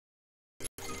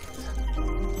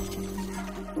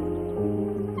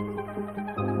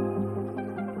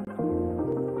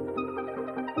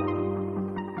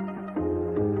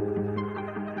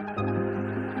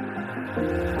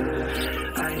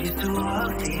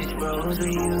these roads with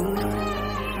you.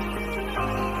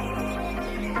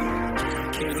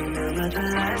 Can't remember the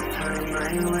last time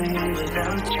I went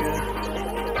without you.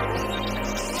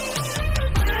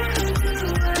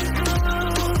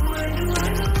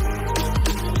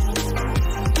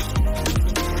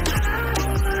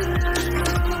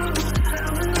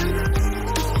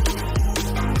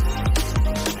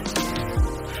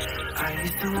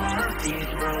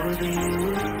 These roads with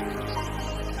you.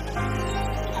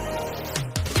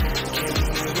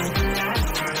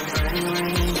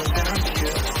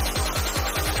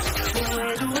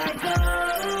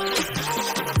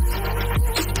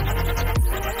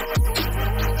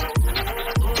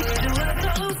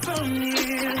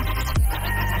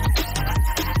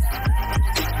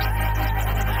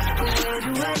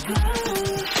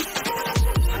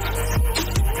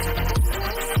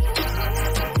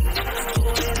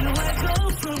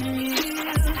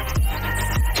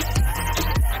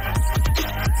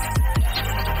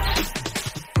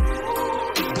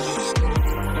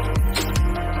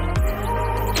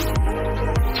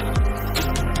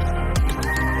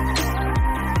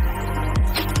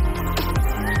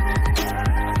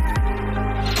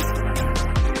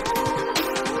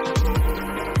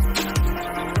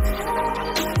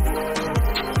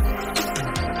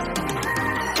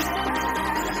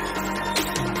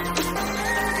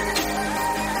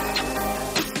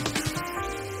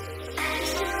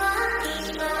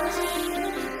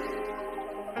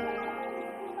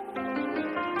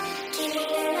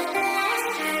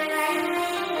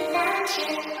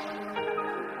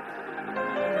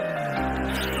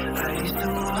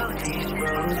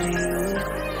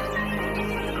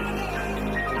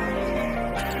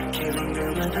 Can't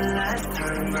remember the last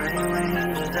time I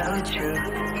went without you.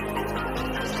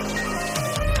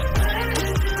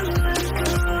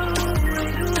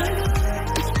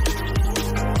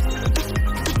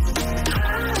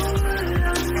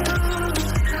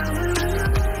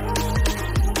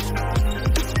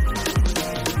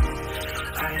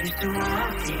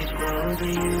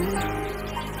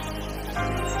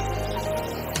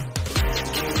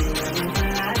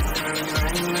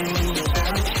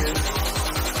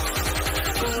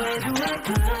 Where do I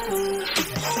go?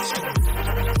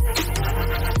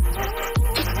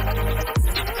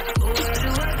 Where do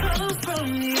I go from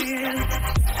here?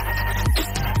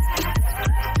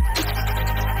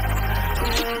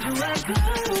 Where do I go?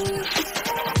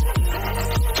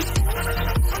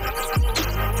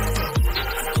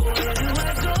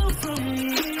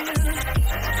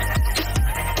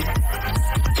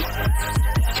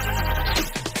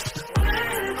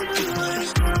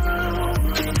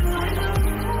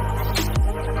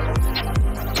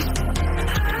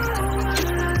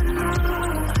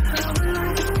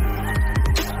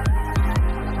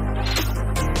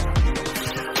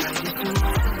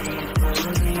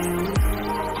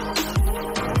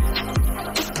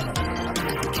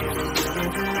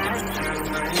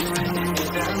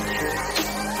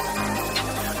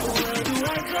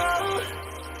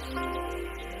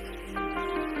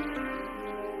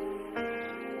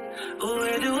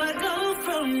 Where do I go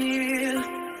from here?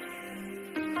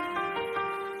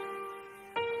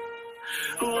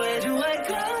 Where do I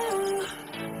go?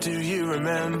 Do you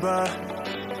remember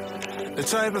the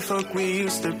type of folk we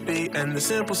used to be and the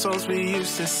simple souls we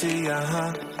used to see?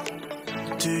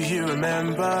 Do you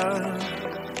remember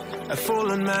a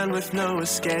fallen man with no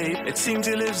escape? It seems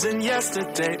he lives in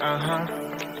yesterday.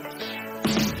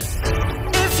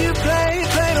 If you play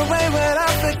the way, well,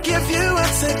 I'll forgive you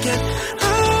once again.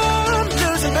 I'm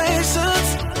losing patience,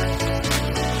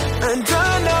 and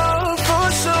I know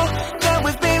for sure that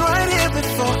we've been right here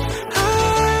before.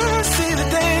 I see the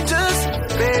dangers,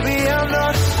 baby, I'm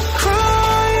not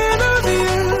crying over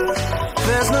you.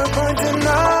 There's no point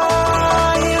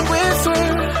denying we're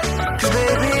through, 'cause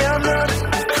baby, I'm not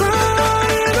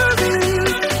crying over you.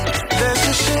 There's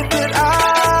some shit that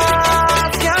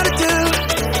I've gotta do,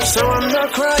 so I'm not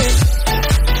crying.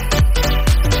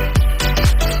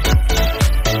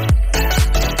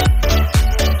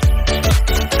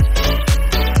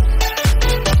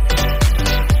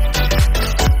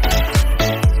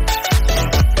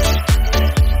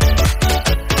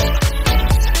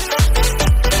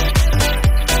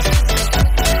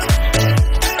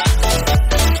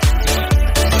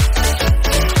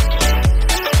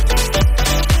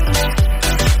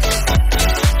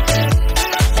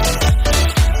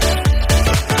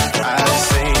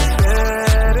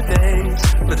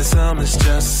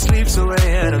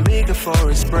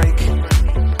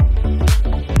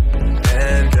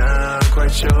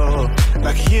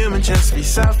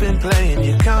 I've been playing,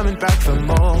 you're coming back for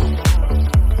more.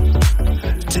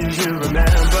 Do you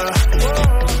remember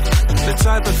the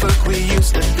type type of folk we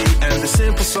used to be, and the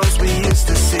simple souls we used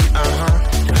to see.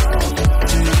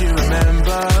 Do you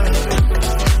remember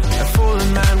a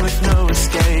fallen man with no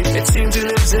escape? It seemed he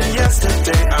lives in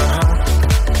yesterday.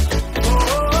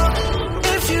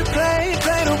 If you play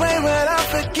the way, well, I'll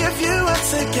forgive you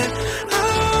once again.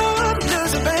 I'm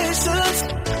losing patience,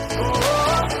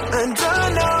 and I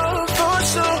know for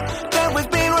sure that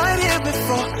we've been right here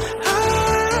before.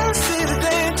 I see the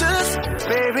dangers,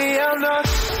 baby, I'm not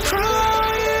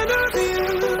crying over you.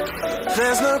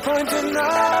 There's no point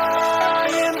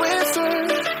denying we're through,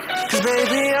 'cause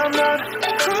baby, I'm not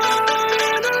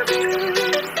crying over you.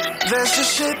 There's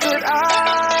just shit that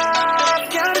I've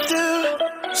gotta do,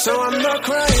 so I'm not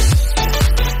crying.